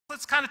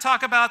Let's kind of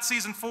talk about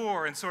season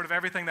 4 and sort of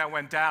everything that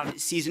went down.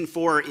 Season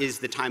 4 is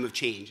the time of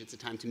change. It's a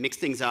time to mix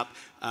things up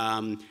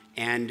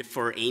and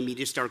for Amy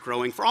to start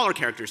growing, for all our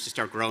characters to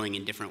start growing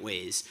in different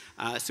ways.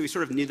 So we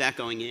sort of knew that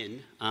going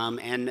in.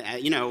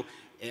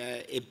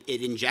 It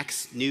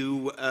injects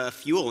new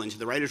fuel into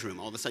the writer's room.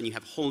 All of a sudden you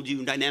have whole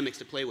new dynamics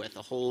to play with,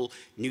 a whole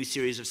new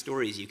series of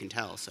stories you can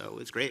tell. So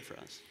it's great for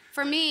us.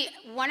 For me,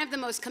 one of the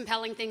most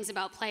compelling things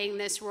about playing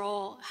this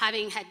role,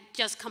 having had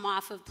just come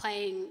off of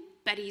playing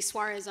Betty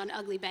Suarez on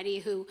Ugly Betty,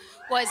 who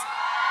was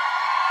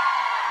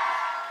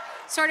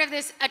sort of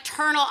this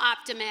eternal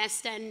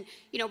optimist and,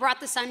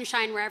 brought the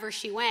sunshine wherever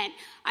she went.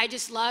 I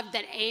just loved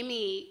that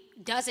Amy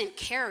doesn't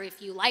care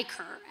if you like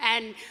her.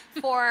 And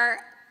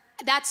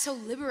that's so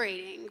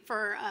liberating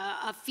for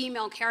a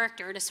female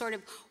character to sort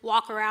of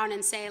walk around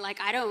and say,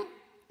 like, I don't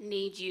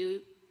need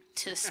you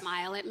to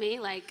smile at me.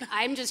 Like,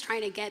 I'm just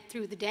trying to get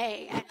through the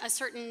day. And a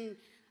certain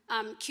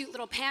cute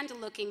little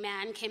panda-looking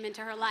man came into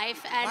her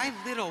life. And, why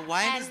little?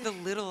 Why is the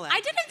little? I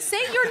didn't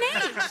say your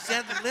name. You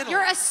said little.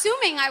 You're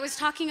assuming I was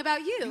talking about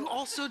you. You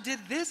also did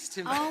this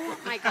to me. Oh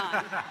my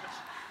God.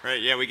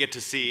 Right, yeah, we get to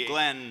see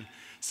Glenn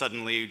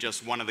suddenly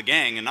just one of the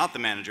gang and not the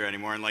manager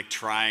anymore, and like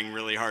trying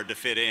really hard to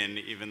fit in,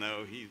 even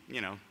though he,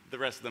 the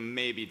rest of them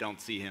maybe don't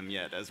see him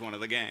yet as one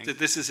of the gang. So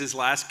this is his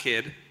last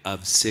kid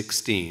of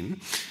 16,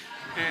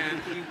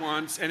 and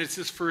and it's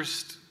his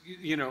first,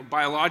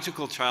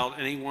 biological child,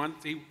 and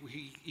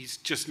he's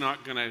just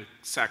not gonna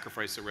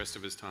sacrifice the rest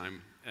of his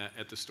time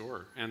at the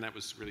store, and that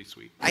was really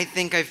sweet. I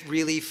think I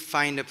really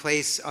find a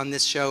place on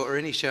this show or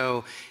any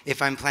show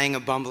if I'm playing a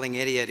bumbling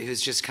idiot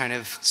who's just kind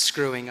of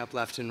screwing up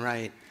left and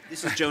right.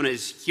 This is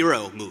Jonah's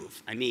hero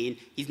move. I mean,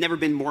 he's never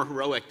been more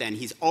heroic than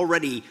he's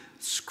already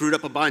screwed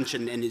up a bunch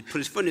and put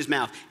his foot in his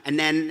mouth. And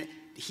then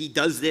he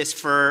does this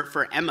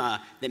for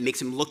Emma that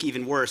makes him look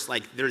even worse.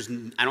 Like,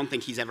 I don't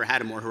think he's ever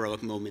had a more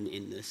heroic moment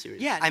in this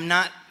series. Yeah, I'm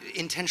not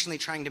intentionally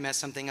trying to mess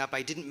something up.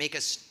 I didn't make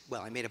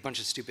I made a bunch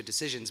of stupid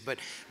decisions, but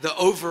the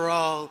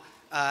overall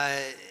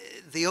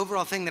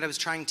thing that I was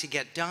trying to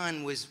get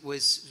done was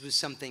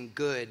something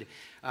good,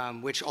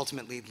 which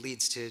ultimately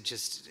leads to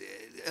just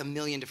a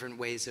million different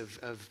ways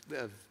of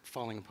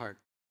falling apart.